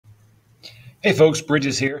Hey folks,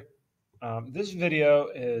 Bridges here. This video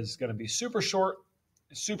is going to be super short,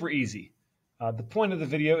 super easy. The point of the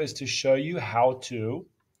video is to show you how to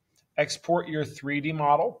export your 3D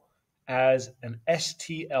model as an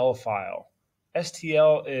STL file.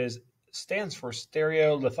 STL stands for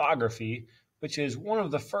stereolithography, which is one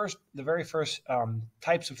of the very first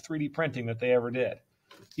types of 3D printing that they ever did.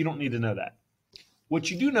 You don't need to know that.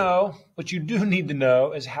 What you do need to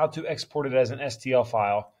know is how to export it as an STL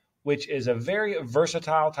file, which is a very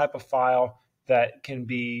versatile type of file that can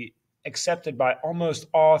be accepted by almost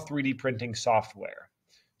all 3D printing software.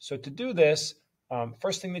 So to do this,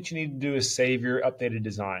 first thing that you need to do is save your updated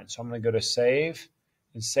design. So I'm going to go to Save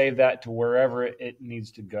and save that to wherever it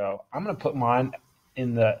needs to go. I'm going to put mine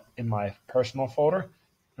in my personal folder,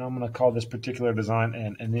 and I'm going to call this particular design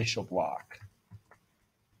an initial block.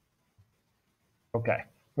 Okay,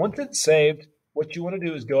 once it's saved, what you want to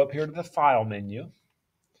do is go up here to the File menu,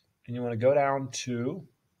 and you want to go down to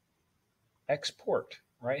Export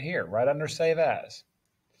right here, right under Save As.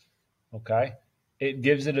 Okay, it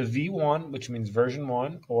gives it a V1, which means version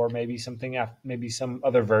 1, or maybe some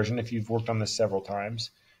other version if you've worked on this several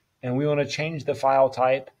times. And we want to change the file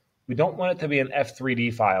type. We don't want it to be an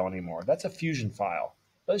F3D file anymore. That's a Fusion file.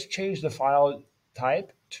 Let's change the file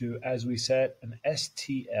type to, as we said, an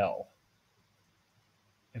STL.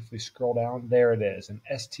 If we scroll down, there it is, an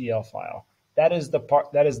STL file. That is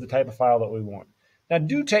the type of file that we want. Now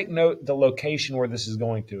do take note the location where this is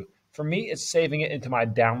going to. For me, it's saving it into my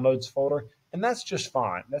downloads folder, and that's just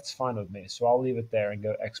fine. That's fine with me. So I'll leave it there and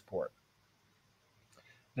go export.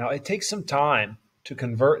 Now it takes some time to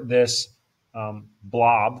convert this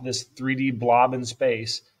blob, this 3D blob in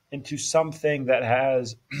space, into something that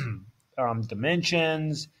has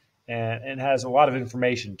dimensions and has a lot of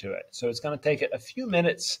information to it. So it's going to take it a few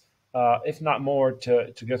minutes, if not more,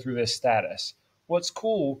 to go through this status. What's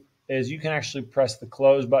cool is you can actually press the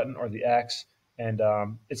close button or the X, and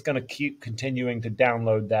it's going to keep continuing to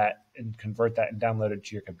download that and convert that and download it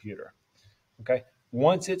to your computer. Okay.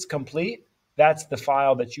 Once it's complete, that's the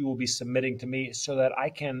file that you will be submitting to me so that I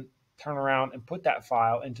can turn around and put that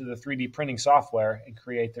file into the 3D printing software and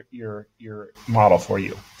create your model for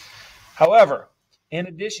you. However, in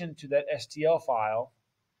addition to that STL file,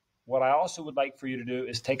 what I also would like for you to do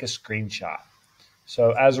is take a screenshot.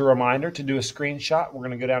 So as a reminder, to do a screenshot, we're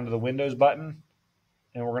going to go down to the Windows button,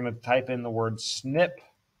 and we're going to type in the word snip,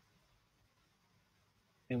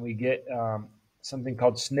 and we get something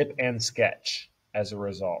called Snip and Sketch as a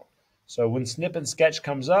result. So when Snip and Sketch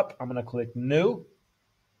comes up, I'm going to click New.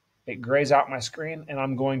 It grays out my screen, and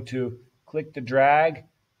I'm going to click to drag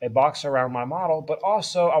a box around my model, but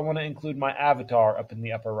also I want to include my avatar up in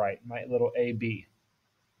the upper right, my little AB.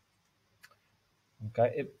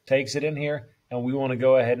 Okay, it takes it in here, and we want to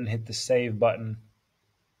go ahead and hit the Save button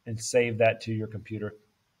and save that to your computer.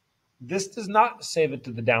 This does not save it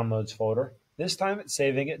to the Downloads folder. This time it's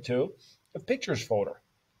saving it to the Pictures folder.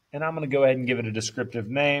 And I'm going to go ahead and give it a descriptive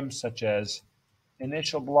name, such as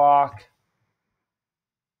Initial Block,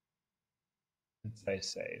 and say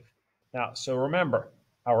Save. Now, so remember,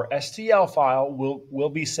 our STL file will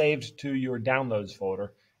be saved to your Downloads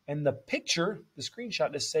folder, and the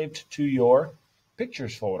screenshot is saved to your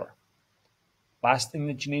Pictures folder. Last thing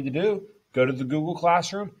that you need to do, go to the Google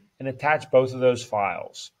Classroom and attach both of those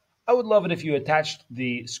files. I would love it if you attached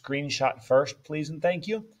the screenshot first, please and thank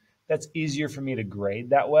you. That's easier for me to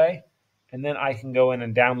grade that way, and then I can go in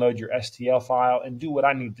and download your STL file and do what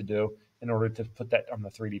I need to do in order to put that on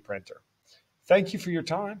the 3D printer. Thank you for your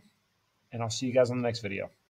time, and I'll see you guys on the next video.